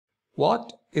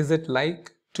What is it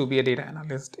like to be a data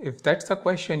analyst? If that's the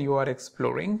question you are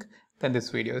exploring, then this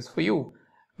video is for you.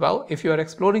 Well, if you are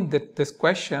exploring this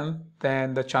question,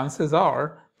 then the chances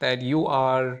are that you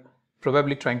are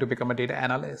probably trying to become a data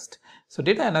analyst. So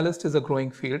data analyst is a growing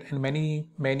field, and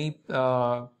many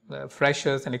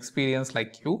freshers and experienced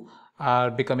like you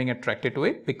are becoming attracted to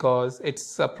it because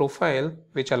it's a profile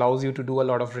which allows you to do a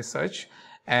lot of research,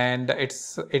 and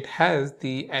it has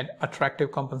the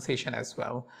attractive compensation as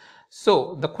well.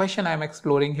 So the question I'm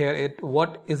exploring here is,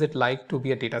 what is it like to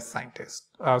be a data scientist?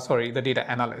 The data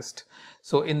analyst.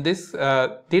 So in this,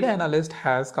 data analyst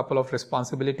has a couple of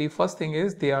responsibility. First thing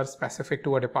is they are specific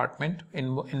to a department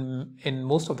in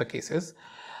most of the cases.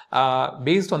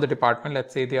 Based on the department,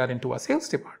 let's say they are into a sales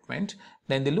department,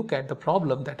 then they look at the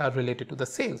problem that are related to the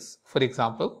sales. For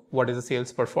example, what is the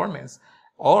sales performance,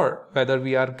 or whether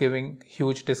we are giving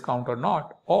huge discount or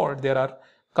not, or there are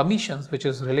commissions which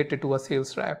is related to a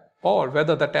sales rep, or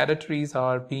whether the territories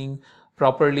are being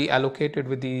properly allocated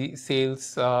with the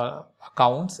sales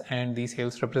accounts and the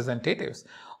sales representatives.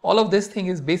 All of this thing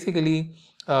is basically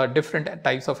different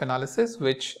types of analysis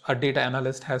which a data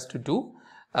analyst has to do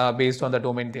based on the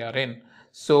domain they are in.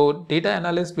 So data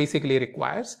analyst basically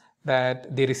requires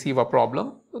that they receive a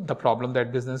problem, the problem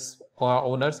that business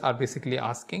owners are basically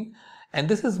asking, and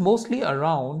this is mostly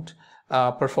around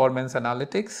performance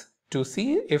analytics, to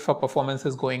see if a performance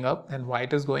is going up, then why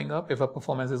it is going up. If a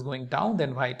performance is going down,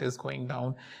 then why it is going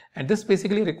down. And this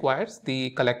basically requires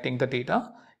the collecting the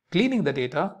data, cleaning the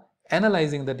data,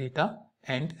 analyzing the data,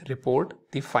 and report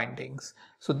the findings.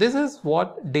 So this is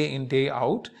what day in, day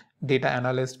out data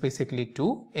analysts basically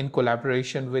do in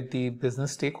collaboration with the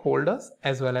business stakeholders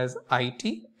as well as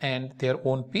IT and their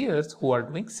own peers who are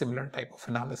doing similar type of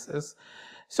analysis.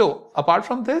 So apart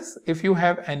from this, if you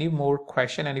have any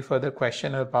further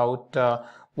question about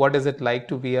what is it like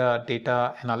to be a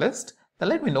data analyst, then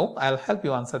let me know. I'll help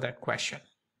you answer that question.